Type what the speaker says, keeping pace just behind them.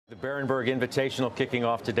The Barenberg Invitational kicking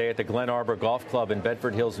off today at the Glen Arbor Golf Club in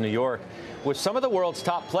Bedford Hills, New York, with some of the world's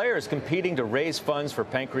top players competing to raise funds for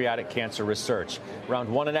pancreatic cancer research. Around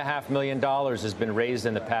 $1.5 million has been raised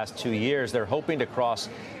in the past 2 years. They're hoping to cross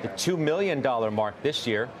the $2 million mark this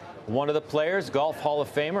year. One of the players, Golf Hall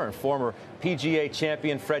of Famer and former PGA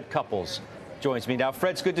champion Fred Couples, joins me now.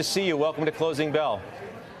 Fred, it's good to see you. Welcome to Closing Bell.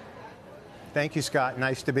 Thank you, Scott.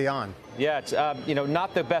 Nice to be on. Yeah, it's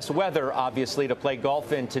not the best weather, obviously, to play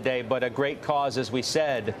golf in today, but a great cause, as we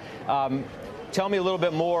said. Tell me a little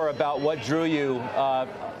bit more about what drew you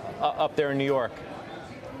up there in New York.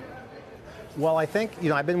 Well, I think,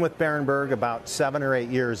 I've been with Barenberg about 7 or 8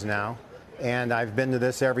 years now, and I've been to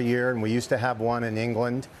this every year, and we used to have one in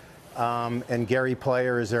England. And Gary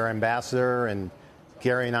Player is their ambassador, and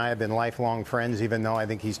Gary and I have been lifelong friends, even though I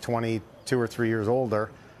think he's 22 or 3 years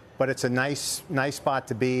older. But it's a nice spot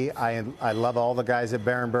to be. I love all the guys at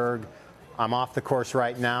Barenberg. I'm off the course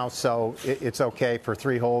right now, so it's okay. For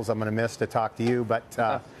 3 holes, I'm going to miss to talk to you. But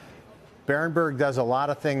Barenberg does a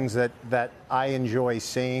lot of things that I enjoy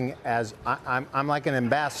seeing. As I'm like an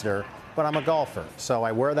ambassador, but I'm a golfer. So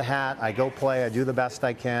I wear the hat. I go play. I do the best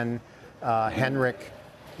I can. Henrik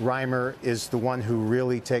Reimer is the one who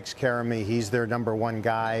really takes care of me. He's their #1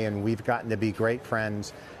 guy, and we've gotten to be great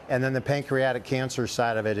friends. And then the pancreatic cancer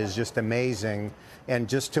side of it is just amazing. And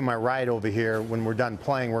just to my right over here, when we're done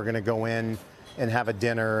playing, we're going to go in and have a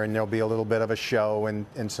dinner, and there'll be a little bit of a show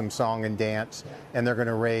and some song and dance. And they're going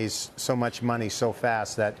to raise so much money so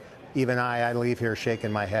fast that even I leave here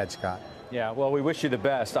shaking my head, Scott. Yeah, well, we wish you the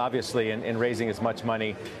best, obviously, in raising as much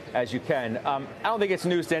money as you can. I don't think it's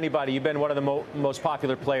news to anybody. You've been one of the most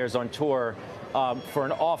popular players on tour for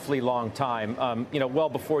an awfully long time, well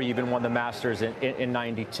before you even won the Masters in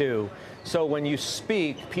 '92. So when you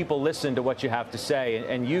speak, people listen to what you have to say.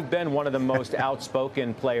 And you've been one of the most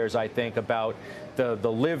outspoken players, I think, about the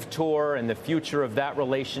LIV Tour and the future of that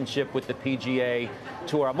relationship with the PGA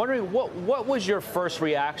Tour. I'm wondering, what was your first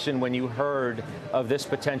reaction when you heard of this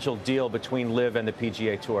potential deal between LIV and the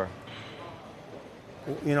PGA Tour?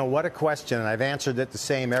 What a question. And I've answered it the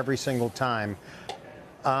same every single time.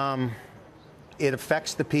 It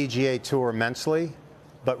affects the PGA Tour immensely,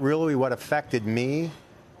 but really what affected me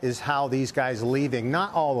is how these guys leaving,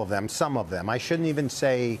 not all of them, some of them, I shouldn't even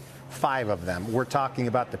say 5 of them. We're talking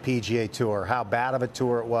about the PGA Tour, how bad of a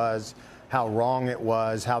tour it was, how wrong it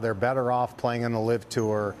was, how they're better off playing on the LIV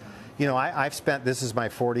Tour. I've spent, this is my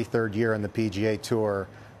 43rd year in the PGA Tour.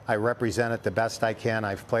 I represent it the best I can.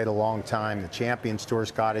 I've played a long time. The Champions Tour,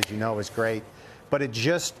 Scott, as you know, is great. But it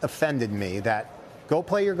just offended me that go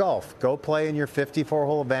play your golf. Go play in your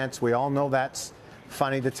 54-hole events. We all know that's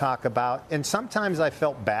funny to talk about. And sometimes I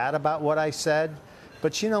felt bad about what I said.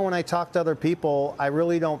 But, when I talk to other people, I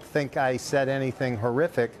really don't think I said anything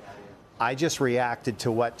horrific. I just reacted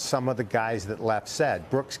to what some of the guys that left said.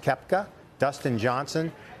 Brooks Koepka, Dustin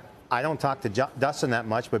Johnson. I don't talk to Dustin that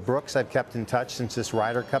much, but Brooks I've kept in touch since this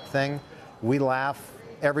Ryder Cup thing. We laugh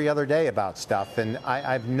every other day about stuff. And I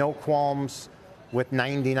have no qualms with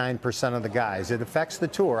 99% of the guys. It affects the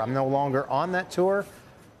tour. I'm no longer on that tour,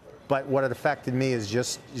 but what it affected me is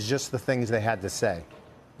just the things they had to say.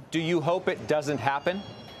 Do you hope it doesn't happen?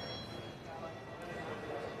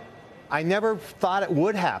 I never thought it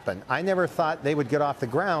would happen. I never thought they would get off the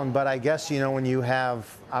ground, but I guess, when you have,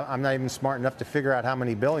 I'm not even smart enough to figure out how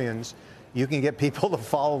many billions, you can get people to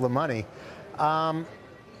follow the money.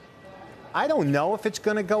 I don't know if it's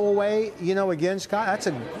going to go away. Again, Scott, that's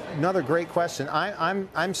another great question.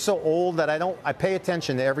 I'm so old that I pay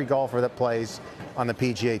attention to every golfer that plays on the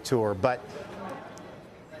PGA Tour. But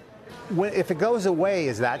if it goes away,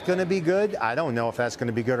 is that going to be good? I don't know if that's going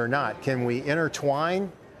to be good or not. Can we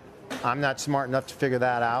intertwine? I'm not smart enough to figure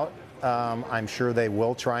that out. I'm sure they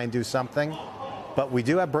will try and do something. But we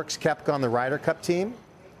do have Brooks Koepka on the Ryder Cup team.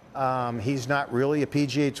 He's not really a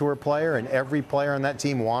PGA Tour player, and every player on that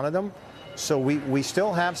team wanted him. So we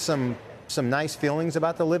still have some nice feelings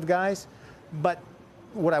about the LIV guys, but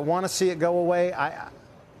would I want to see it go away?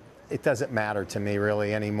 It doesn't matter to me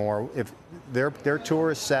really anymore. If their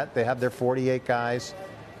tour is set, they have their 48 guys.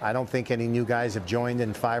 I don't think any new guys have joined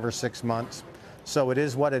in 5 or 6 months. So it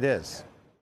is what it is.